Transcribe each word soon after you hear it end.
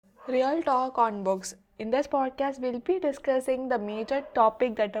Real talk on books. In this podcast, we'll be discussing the major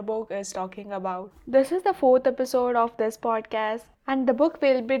topic that the book is talking about. This is the fourth episode of this podcast, and the book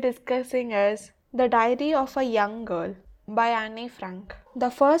we'll be discussing is The Diary of a Young Girl by Anne Frank.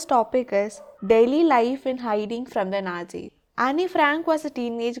 The first topic is daily life in hiding from the Nazis. Anne Frank was a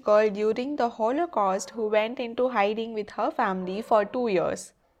teenage girl during the Holocaust who went into hiding with her family for 2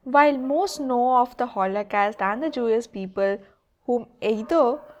 years. While most know of the Holocaust and the Jewish people whom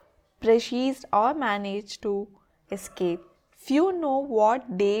either perished or managed to escape, few know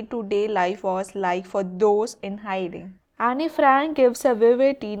what day to day life was like for those in hiding. Anne Frank gives a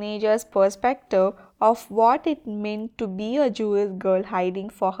vivid teenager's perspective of what it meant to be a Jewish girl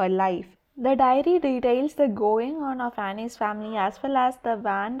hiding for her life. The diary details the going on of Annie's family as well as the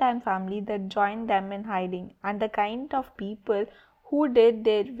Van Daan family that joined them in hiding and the kind of people who did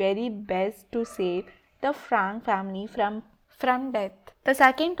their very best to save the Frank family from death. The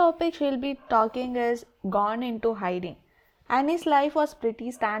second topic she'll be talking is gone into hiding. Annie's life was pretty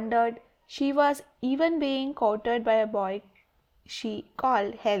standard. She was even being courted by a boy she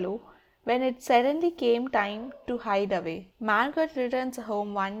called Hello when it suddenly came time to hide away. Margaret returns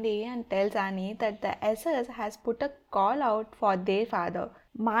home one day and tells Annie that the SS has put a call out for their father.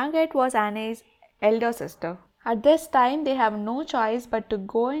 Margaret was Annie's elder sister. At this time, they have no choice but to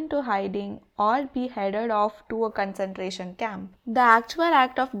go into hiding or be headed off to a concentration camp. The actual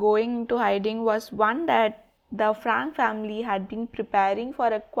act of going into hiding was one that the Frank family had been preparing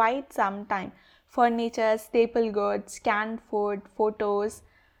for quite some time. Furniture, staple goods, canned food, photos,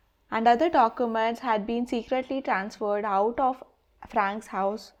 and other documents had been secretly transferred out of Frank's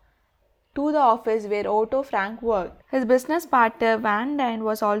house to the office where Otto Frank worked. His business partner Van Daan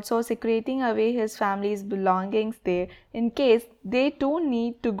was also secreting away his family's belongings there in case they too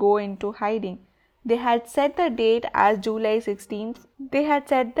need to go into hiding. They had set the date as July 16th. They had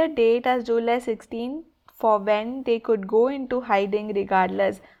set the date as July 16th for when they could go into hiding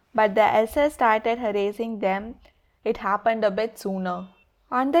regardless, but the SS started harassing them. It happened a bit sooner.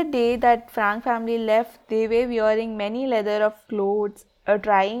 On the day that Frank family left, they were wearing many leather of clothes,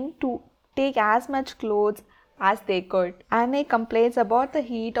 trying to take as much clothes as they could. Anne complains about the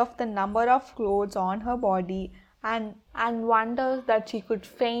heat of the number of clothes on her body and wonders that she could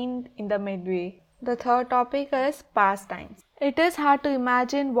faint in the midway. The third topic is pastimes. It is hard to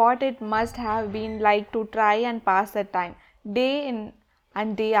imagine what it must have been like to try and pass the time, day in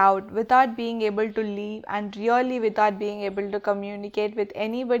and day out, without being able to leave and really without being able to communicate with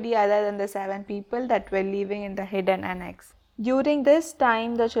anybody other than the 7 people that were living in the hidden annex. During this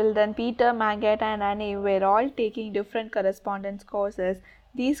time, the children Peter, Margaret, and Annie were all taking different correspondence courses.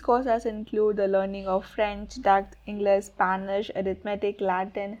 These courses include the learning of French, Dutch, English, Spanish, arithmetic,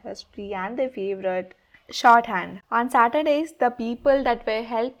 Latin, history, and their favorite, shorthand. On Saturdays, the people that were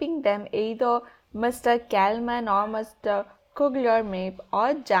helping them, either Mr. Kalman or Mr. Kugler Map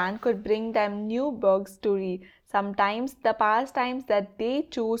or Jan, could bring them new books to read. Sometimes the pastimes that they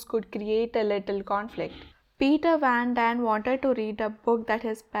choose could create a little conflict. Peter Van Daan wanted to read a book that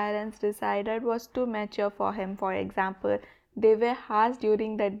his parents decided was too mature for him. For example, they were hours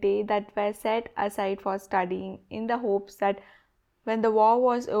during the day that were set aside for studying in the hopes that when the war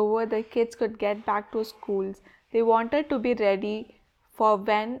was over, the kids could get back to schools. They wanted to be ready for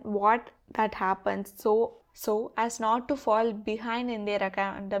when what that happens so as not to fall behind in their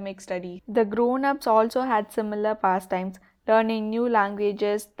academic studies. The grown-ups also had similar pastimes, learning new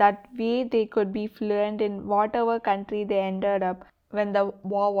languages. That way they could be fluent in whatever country they ended up when the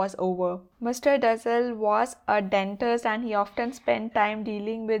war was over. Mr. Dussel was a dentist and he often spent time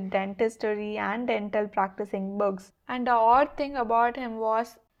dealing with dentistry and dental practicing books. And the odd thing about him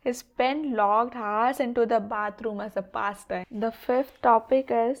was he spent locked hours into the bathroom as a pastime. The fifth topic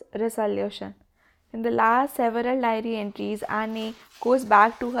is resolution. In the last several diary entries, Annie goes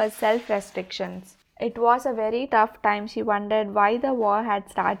back to her self-restrictions. It was a very tough time. She wondered why the war had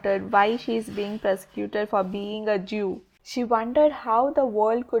started, why she is being persecuted for being a Jew. She wondered how the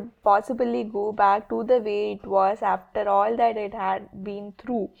world could possibly go back to the way it was after all that it had been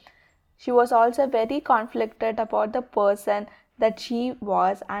through. She was also very conflicted about the person that she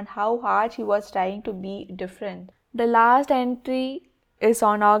was and how hard she was trying to be different. The last entry is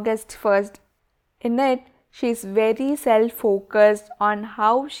on August 1st. In it, she is very self-focused on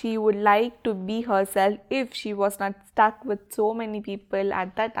how she would like to be herself if she was not stuck with so many people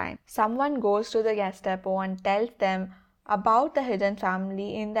at that time. Someone goes to the Gestapo and tells them about the hidden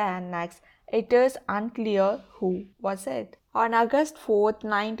family in the annex. It is unclear who was it. On August 4th,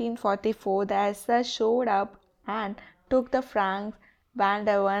 1944, the SS showed up and took the Franks, Van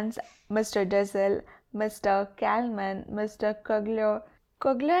Devens, Mr. Dussel, Mr. Kalman, Mr. Kugler,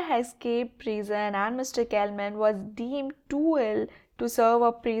 Kugler escaped prison and Mr. Kelman was deemed too ill to serve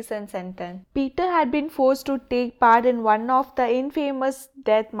a prison sentence. Peter had been forced to take part in one of the infamous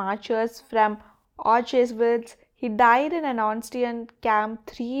death marches from Auschwitz. He died in an Austrian camp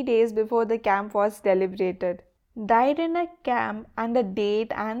 3 days before the camp was deliberated. Died in a camp, and the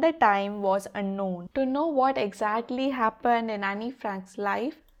date and the time was unknown. To know what exactly happened in Annie Frank's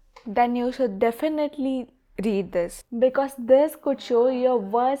life, then you should definitely read this, because this could show your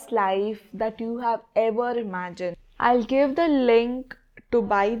worst life that you have ever imagined. I'll give the link to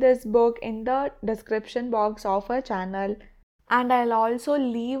buy this book in the description box of our channel, and I'll also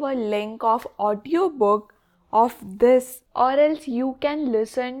leave a link of audiobook of this, or else you can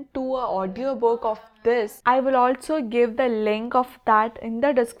listen to a audiobook of this. I will also give the link of that in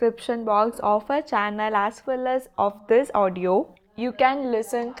the description box of our channel as well as of this audio. You can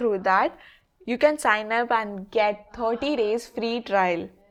listen through that. You can sign up and get 30 days free trial.